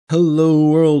Hello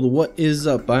world, what is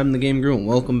up? I'm the Game Grue and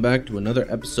welcome back to another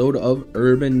episode of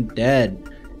Urban Dead.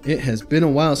 It has been a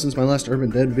while since my last Urban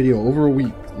Dead video, over a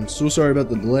week. I'm so sorry about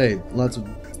the delay. Lots of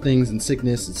things and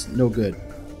sickness, it's no good.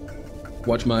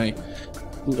 Watch my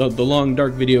the long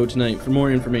dark video tonight for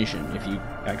more information if you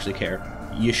actually care.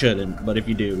 You shouldn't, but if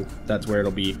you do, that's where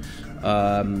it'll be.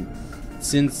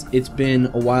 Since it's been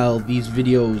a while, these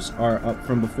videos are up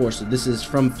from before, so this is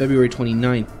from February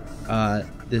 29th.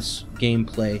 This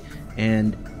gameplay,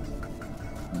 and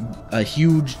a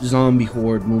huge zombie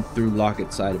horde moved through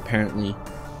Lockettside apparently,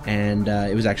 and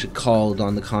it was actually called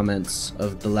on the comments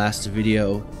of the last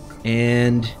video,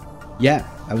 and yeah,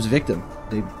 I was a victim.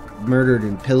 They murdered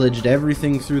and pillaged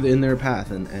everything in their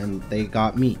path, and they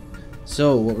got me.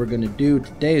 So what we're going to do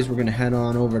today is we're going to head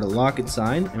on over to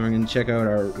Lockettside, and we're going to check out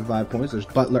our revive points. There's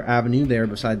Butler Avenue there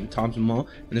beside the Thompson Mall,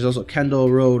 and there's also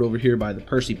Kendall Road over here by the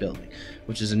Percy building,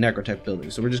 which is a Necrotech building.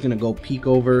 So we're just going to go peek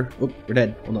over. Oop, we're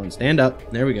dead. Hold on, stand up.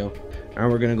 There we go.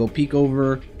 And we're going to go peek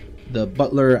over the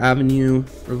Butler Avenue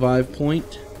revive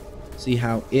point, see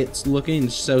how it's looking.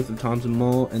 It's south of Thompson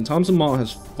Mall, and Thompson Mall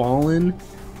has fallen,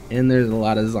 and there's a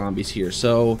lot of zombies here.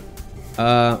 So,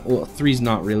 well, three's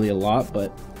not really a lot,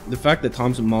 but the fact that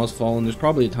Thompson Mall's fallen, there's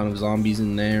probably a ton of zombies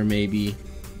in there maybe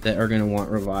that are going to want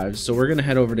revives. So we're going to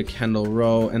head over to Kendall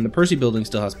Row, and the Percy building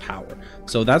still has power.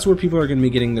 So that's where people are going to be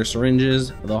getting their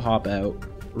syringes. They'll hop out,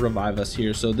 revive us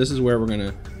here. So this is where we're going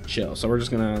to chill. So we're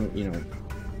just going to, you know,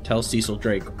 tell Cecil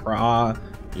Drake, rah,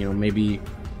 you know, maybe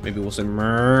we'll say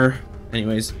murr.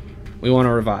 Anyways, we want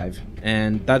to revive.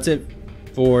 And that's it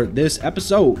for this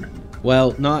episode.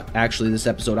 Well, not actually this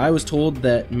episode. I was told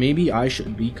that maybe I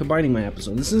should be combining my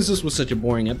episode. And since this was such a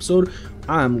boring episode,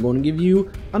 I'm going to give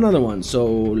you another one. So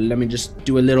let me just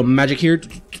do a little magic here.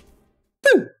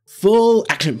 Full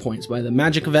action points by the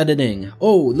magic of editing.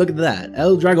 Oh, look at that.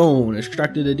 El Dragon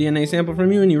extracted a DNA sample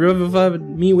from you and you revived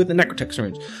me with a necrotech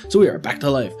syringe. So we are back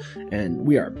to life and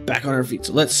we are back on our feet.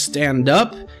 So let's stand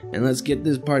up and let's get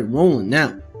this party rolling.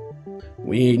 Now,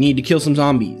 we need to kill some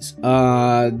zombies.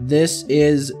 This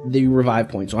is the revive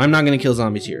point, so I'm not gonna kill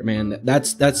zombies here, man.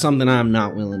 That's something I'm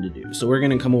not willing to do. So we're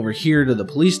gonna come over here to the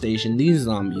police station. These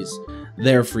zombies,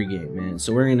 they're free game, man.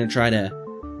 So we're gonna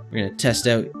test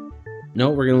out.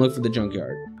 No, we're gonna look for the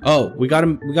junkyard. Oh, we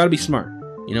gotta be smart.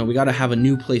 You know, we gotta have a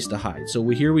new place to hide. So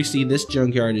here we see this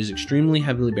junkyard is extremely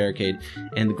heavily barricaded,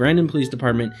 and the Grandin Police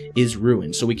Department is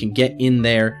ruined. So we can get in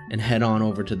there and head on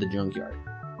over to the junkyard.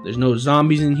 There's no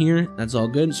zombies in here, that's all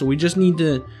good. So we just need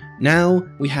to, now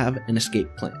we have an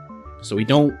escape plan, so we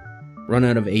don't run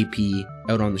out of AP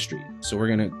out on the street. So we're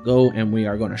gonna go and we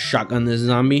are gonna shotgun this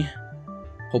zombie,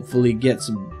 hopefully get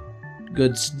some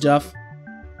good stuff,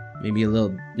 maybe a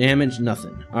little damage,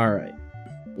 nothing. Alright,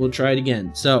 we'll try it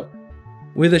again. So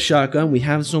with a shotgun, we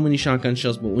have so many shotgun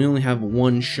shells, but we only have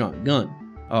one shotgun.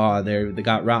 Oh, they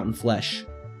got rotten flesh,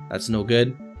 that's no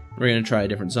good. We're gonna try a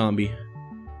different zombie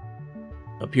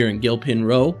up here in Gilpin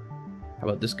Row. How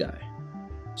about this guy?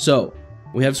 So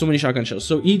we have so many shotgun shells.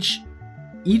 So each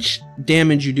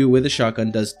damage you do with a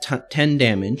shotgun does 10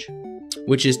 damage,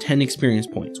 which is 10 experience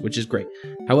points, which is great.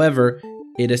 However,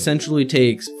 it essentially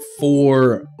takes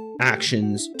 2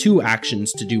 actions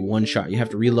to do one shot. You have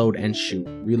to reload and shoot,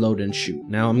 reload and shoot.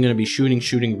 Now I'm gonna be shooting,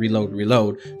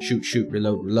 reload, shoot,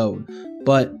 reload.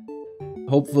 But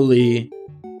hopefully,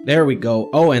 there we go.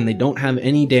 Oh, and they don't have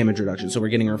any damage reduction, so we're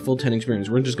getting our full 10 experience.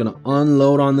 We're just gonna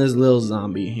unload on this little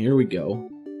zombie. Here we go.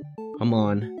 Come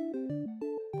on.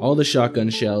 All the shotgun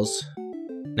shells.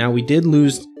 Now, we did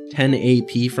lose 10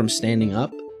 AP from standing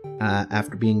up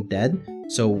after being dead,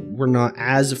 so we're not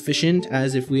as efficient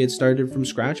as if we had started from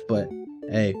scratch, but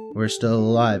hey, we're still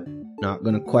alive. Not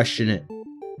gonna question it.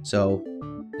 So,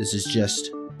 this is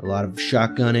just a lot of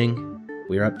shotgunning.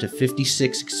 We're up to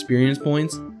 56 experience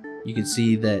points. You can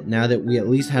see that now that we at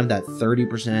least have that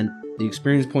 30%, the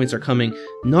experience points are coming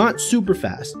not super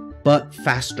fast, but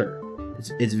faster.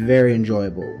 It's very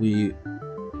enjoyable.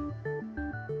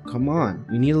 Come on,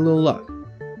 we need a little luck.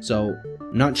 So,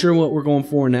 not sure what we're going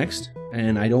for next,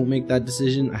 and I don't make that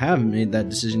decision. I haven't made that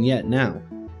decision yet. Now,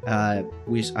 I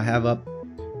have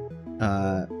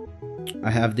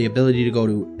the ability to go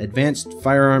to advanced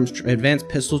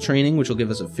pistol training, which will give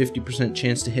us a 50%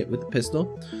 chance to hit with the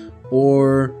pistol,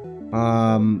 or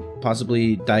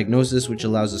possibly diagnosis, which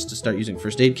allows us to start using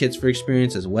first aid kits for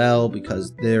experience as well,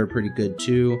 because they're pretty good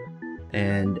too.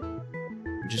 And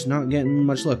we're just not getting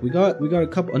much luck. We got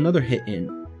another hit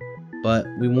in, but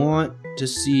we want to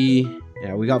see.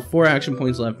 Yeah, we got 4 action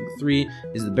points left. 3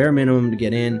 is the bare minimum to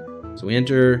get in. So we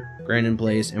enter Grandin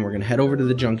Place, and we're gonna head over to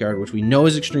the junkyard, which we know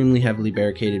is extremely heavily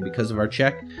barricaded because of our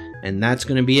check. And that's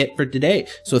going to be it for today.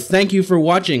 So thank you for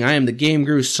watching. I am the Game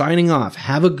Grue signing off.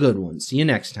 Have a good one. See you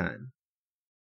next time.